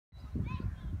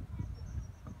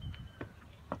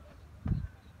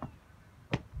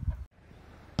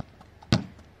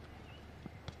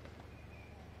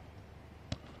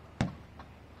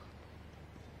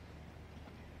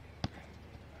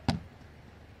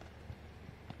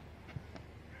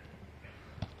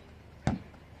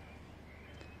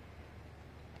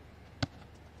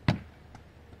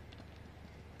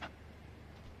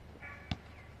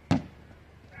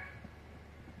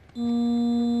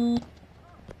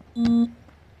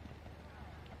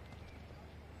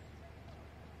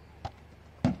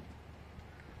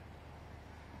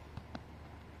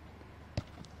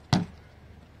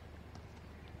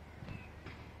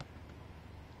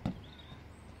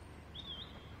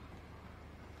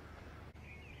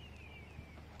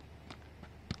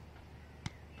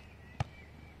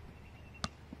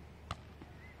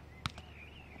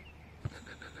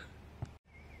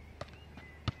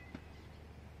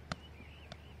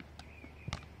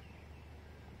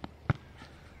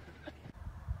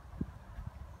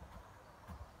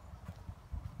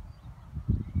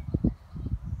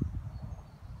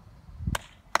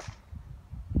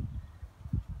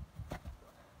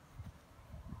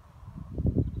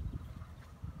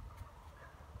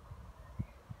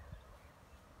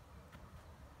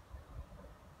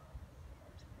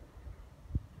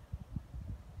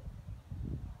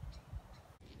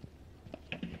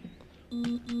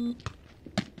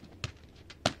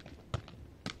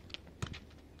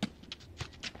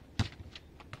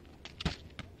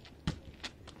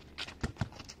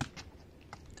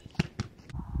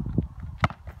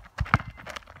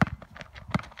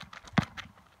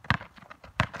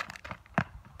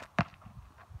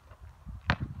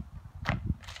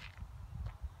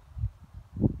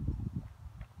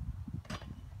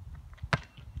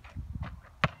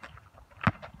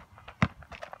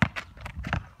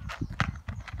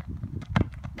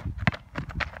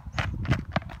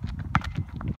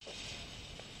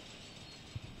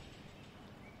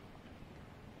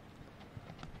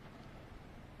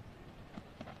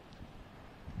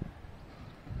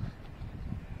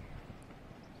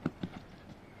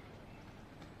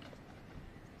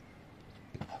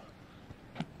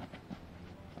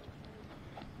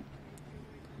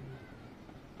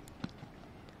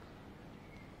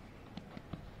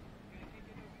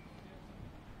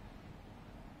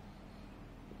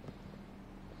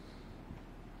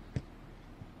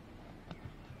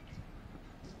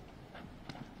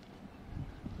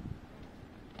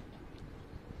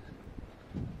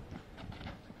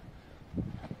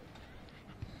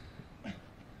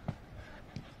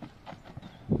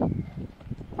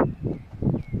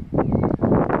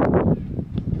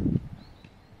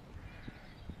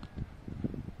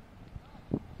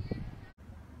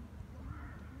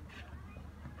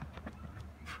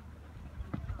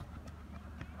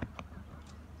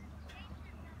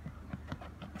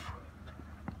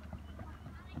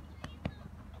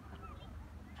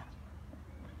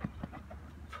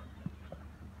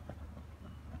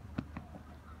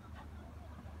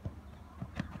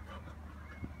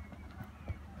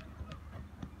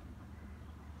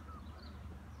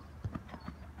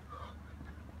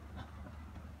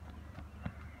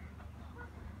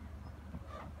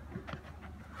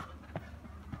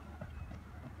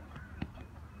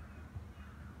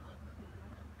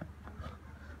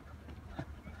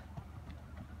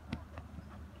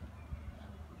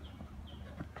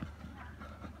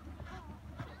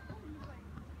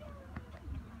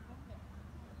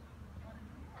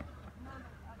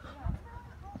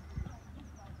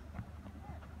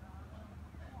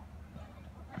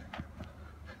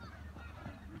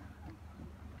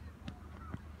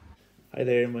Hi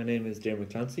there, my name is Dermot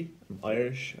Clancy. I'm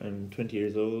Irish, I'm 20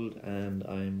 years old, and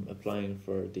I'm applying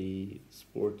for the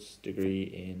sports degree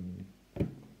in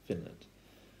Finland.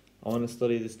 I want to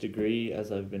study this degree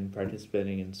as I've been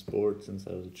participating in sport since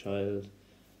I was a child.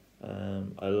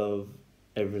 I love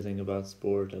everything about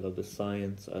sport. I love the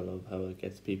science, I love how it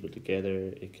gets people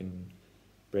together, it can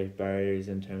break barriers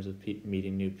in terms of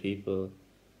meeting new people,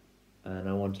 and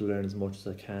I want to learn as much as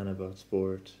I can about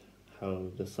sport, how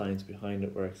the science behind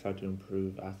it works, how to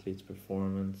improve athletes'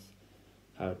 performance,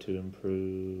 how to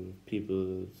improve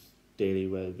people's daily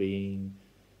well-being,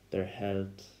 their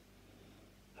health,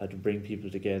 how to bring people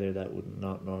together that would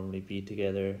not normally be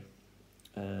together,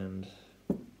 and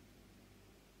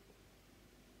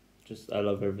just I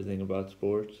love everything about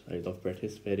sport. I love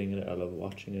participating in it, I love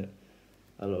watching it,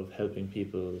 I love helping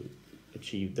people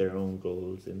achieve their own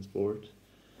goals in sport.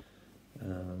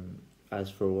 As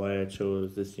for why I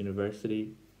chose this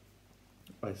university,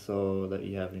 I saw that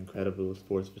you have incredible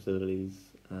sports facilities.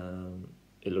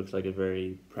 It looks like a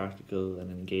very practical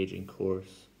and engaging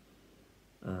course.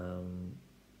 Um,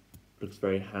 Looks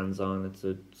very hands-on. It's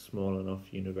a small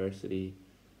enough university,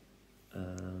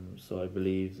 so I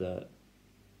believe that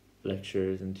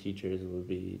lecturers and teachers will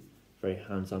be very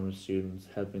hands-on with students,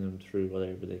 helping them through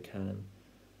whatever they can.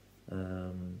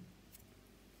 Um,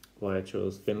 why I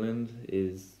chose Finland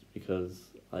is because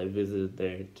I visited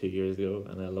there 2 years ago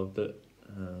and I loved it.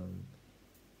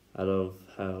 I love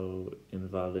how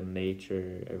involved in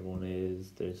nature everyone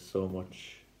is. There's so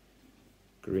much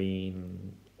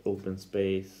green, open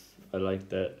space. I like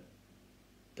that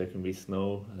there can be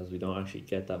snow, as we don't actually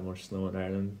get that much snow in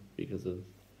Ireland because of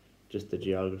just the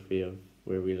geography of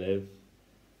where we live.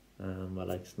 I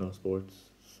like snow sports,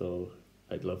 so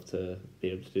I'd love to be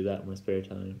able to do that in my spare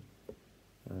time.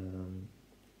 Um,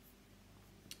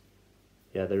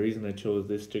 yeah, the reason I chose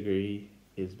this degree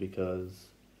is because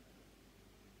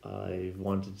I've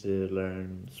wanted to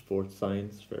learn sports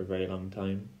science for a very long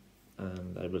time,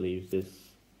 and I believe this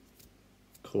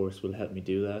course will help me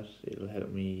do that. It'll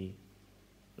help me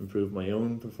improve my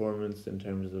own performance in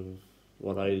terms of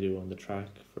what I do on the track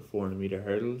for 400 meter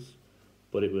hurdles,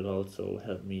 but it will also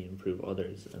help me improve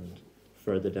others, and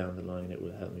further down the line it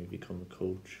will help me become a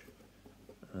coach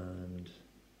and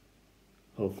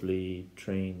hopefully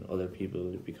train other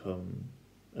people to become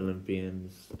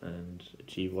Olympians and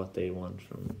achieve what they want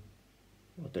from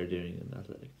what they're doing in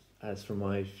athletics. As for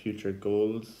my future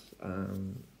goals,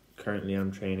 currently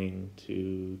I'm training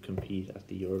to compete at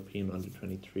the European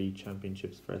Under-23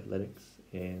 Championships for Athletics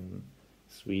in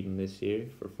Sweden this year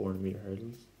for 400 meter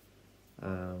hurdles.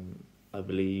 I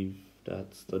believe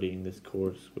that studying this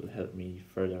course will help me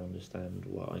further understand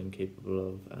what I'm capable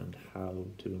of and how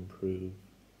to improve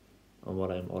on what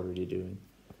I'm already doing.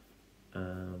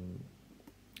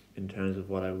 In terms of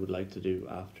what I would like to do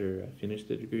after I finish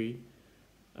the degree,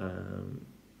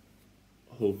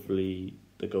 hopefully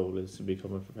the goal is to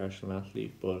become a professional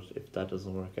athlete, but if that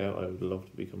doesn't work out, I would love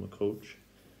to become a coach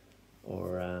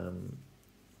or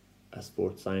a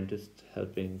sports scientist,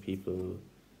 helping people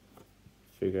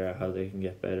figure out how they can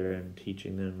get better and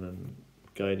teaching them and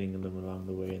guiding them along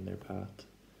the way in their path.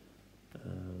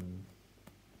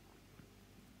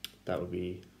 That would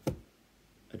be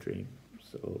a dream.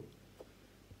 So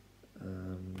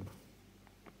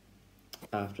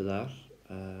after that,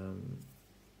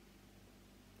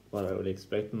 what I would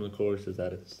expect from the course is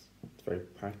that it's very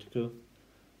practical,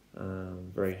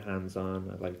 very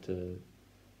hands-on. I'd like to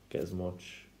get as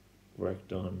much work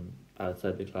done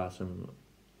outside the classroom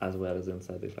as well as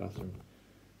inside the classroom.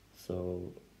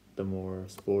 So the more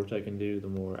sport I can do, the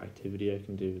more activity I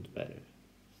can do, the better.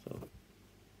 So